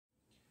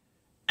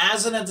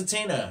As an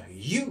entertainer,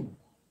 you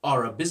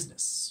are a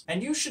business,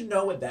 and you should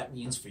know what that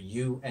means for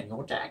you and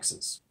your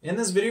taxes. In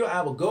this video,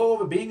 I will go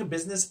over being a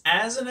business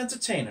as an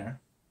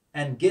entertainer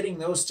and getting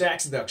those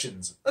tax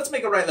deductions. Let's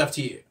make a right left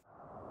here.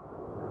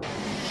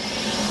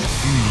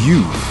 Do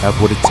you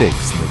have what it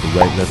takes to make a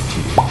right left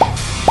here?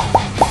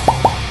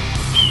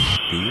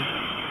 Do you?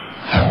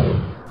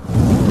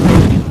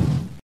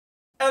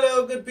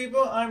 Hello good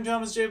people, I'm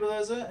Thomas J.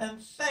 Bellezza,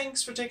 and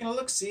thanks for taking a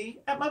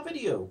look-see at my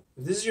video.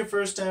 If this is your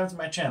first time to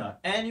my channel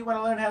and you want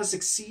to learn how to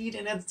succeed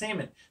in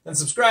entertainment, then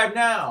subscribe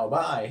now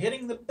by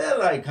hitting the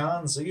bell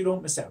icon so you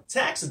don't miss out.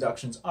 Tax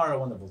deductions are a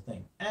wonderful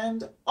thing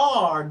and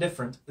are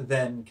different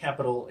than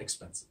capital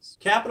expenses.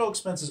 Capital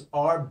expenses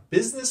are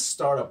business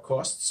startup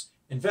costs,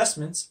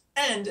 investments,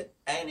 and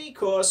any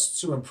costs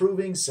to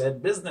improving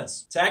said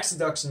business. Tax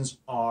deductions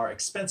are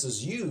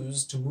expenses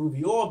used to move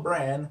your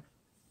brand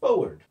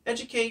forward,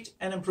 educate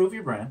and improve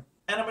your brand,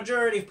 and a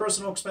majority of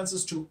personal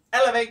expenses to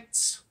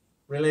elevate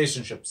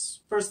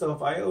relationships. First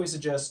off, I always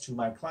suggest to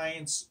my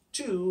clients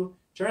to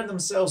turn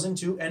themselves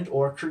into and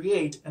or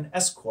create an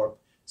S-Corp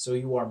so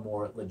you are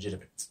more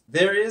legitimate.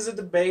 There is a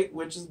debate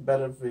which is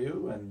better for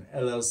you, an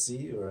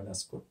LLC or an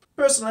S-Corp.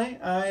 Personally,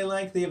 I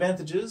like the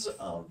advantages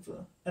of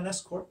an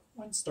S-Corp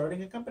when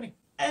starting a company.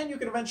 And you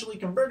can eventually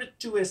convert it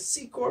to a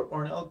C-Corp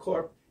or an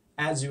L-Corp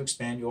as you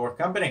expand your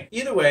company.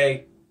 Either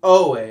way,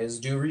 always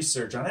do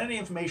research on any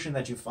information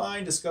that you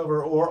find,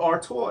 discover, or are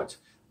taught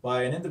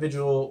by an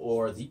individual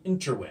or the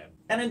interweb.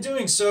 And in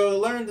doing so,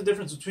 learn the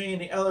difference between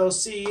the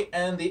LLC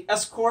and the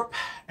S-Corp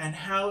and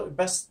how it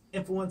best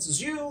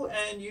influences you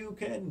and you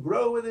can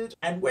grow with it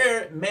and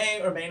where it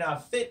may or may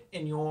not fit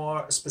in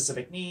your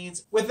specific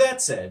needs. With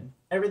that said,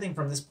 everything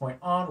from this point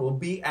on will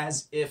be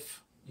as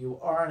if you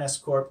are an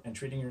S-Corp and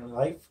treating your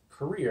life,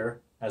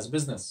 career as a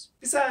business.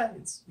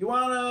 Besides, you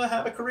want to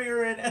have a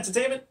career in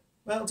entertainment?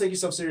 Well, take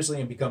yourself seriously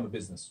and become a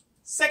business.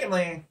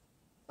 Secondly,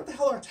 what the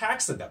hell are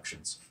tax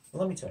deductions?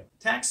 Well, let me tell you.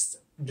 Tax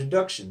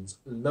deductions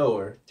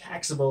lower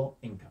taxable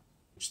income,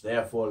 which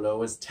therefore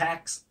lowers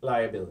tax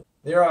liability.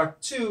 There are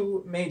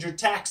two major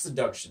tax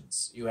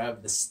deductions. You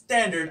have the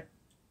standard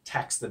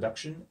tax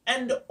deduction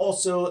and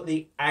also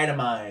the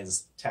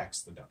itemized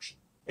tax deduction.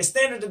 A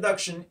standard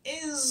deduction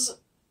is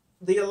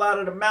the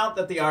allotted amount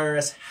that the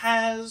IRS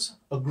has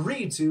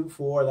agreed to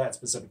for that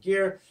specific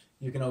year.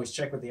 You can always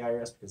check with the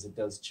IRS because it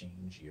does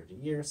change year to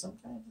year.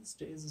 Sometimes it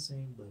stays the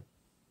same, but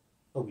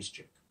always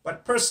check.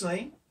 But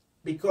personally,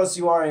 because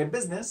you are a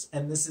business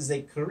and this is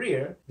a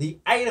career, the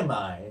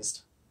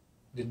itemized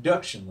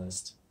deduction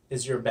list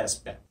is your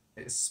best bet,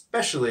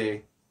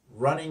 especially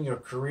running your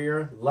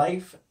career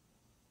life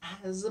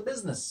as a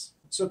business.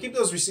 So keep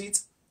those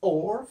receipts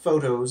or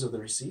photos of the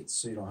receipts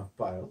so you don't have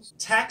files.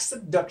 Tax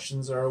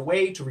deductions are a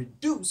way to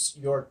reduce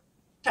your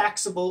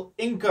taxable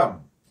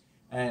income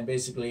and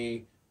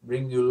basically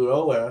bring you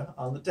lower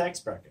on the tax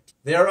bracket.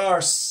 There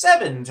are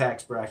 7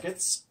 tax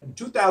brackets. In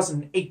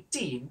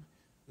 2018,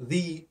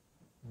 the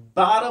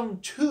bottom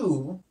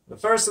 2, the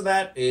first of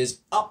that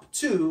is up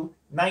to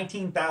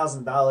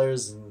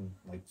 $19,000 and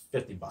like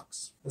 50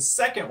 bucks. The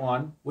second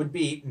one would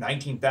be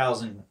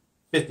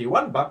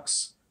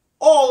 $19,051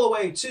 all the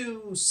way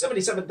to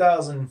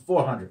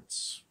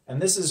 $77,400. And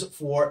this is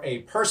for a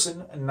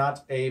person and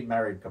not a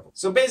married couple.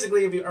 So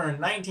basically, if you earn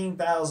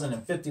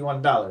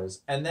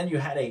 $19,051 and then you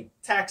had a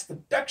tax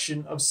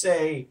deduction of,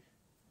 say,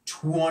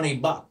 20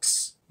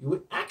 bucks, you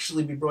would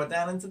actually be brought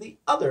down into the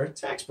other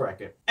tax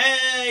bracket.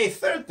 A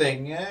third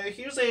thing,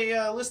 here's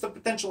a list of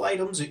potential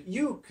items that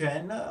you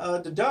can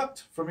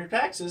deduct from your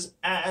taxes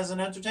as an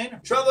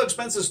entertainer. Travel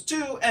expenses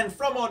to and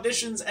from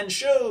auditions and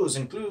shows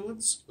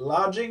includes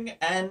lodging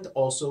and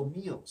also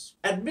meals.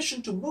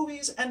 Admission to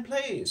movies and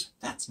plays,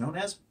 that's known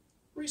as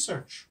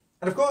research.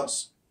 And of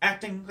course,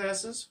 acting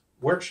classes,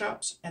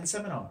 workshops, and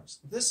seminars.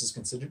 This is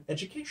considered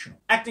educational.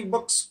 Acting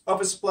books,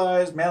 office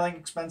supplies, mailing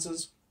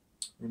expenses.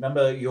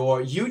 Remember,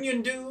 your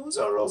union dues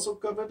are also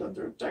covered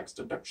under tax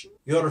deduction.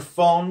 Your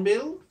phone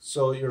bill,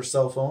 so your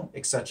cell phone,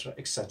 etc.,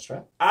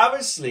 etc.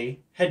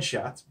 Obviously,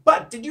 headshots.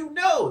 But did you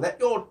know that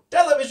your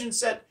television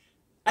set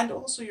and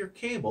also your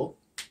cable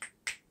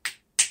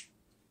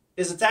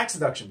is a tax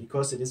deduction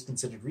because it is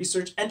considered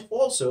research and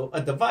also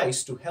a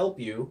device to help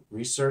you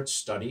research,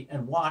 study,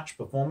 and watch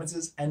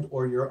performances and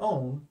or your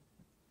own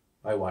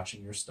by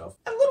watching your stuff.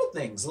 And little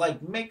things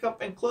like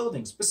makeup and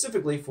clothing,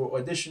 specifically for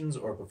auditions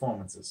or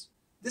performances.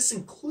 This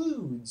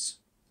includes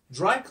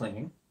dry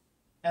cleaning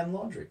and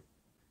laundry.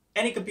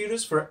 Any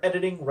computers for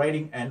editing,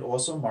 writing, and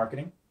also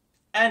marketing.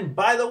 And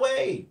by the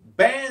way,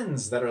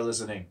 bands that are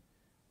listening,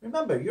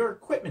 remember your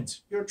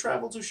equipment, your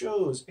travel to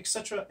shows,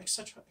 etc.,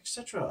 etc.,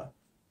 etc.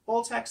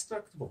 All tax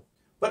deductible.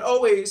 But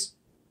always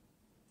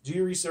do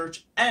your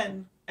research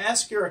and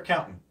ask your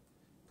accountant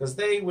because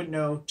they would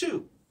know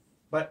too.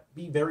 But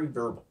be very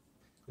verbal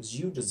because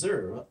you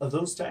deserve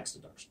those tax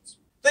deductions.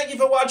 Thank you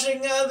for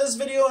watching this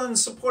video and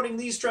supporting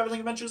these traveling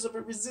adventures of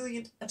a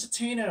resilient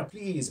entertainer.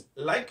 Please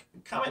like,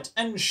 comment,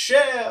 and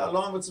share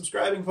along with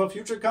subscribing for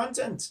future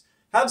content.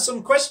 Have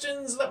some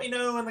questions? Let me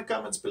know in the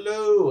comments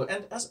below.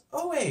 And as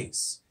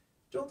always,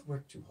 don't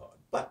work too hard,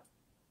 but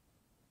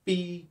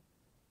be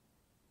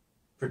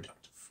productive.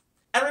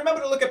 And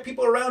remember to look at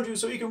people around you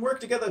so you can work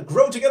together,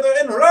 grow together,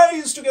 and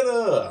rise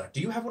together.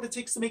 Do you have what it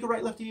takes to make a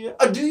right lefty here?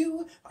 Do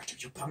you? Or do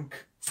you,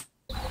 punk?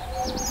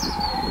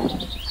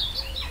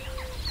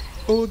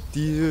 Oh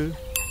dear.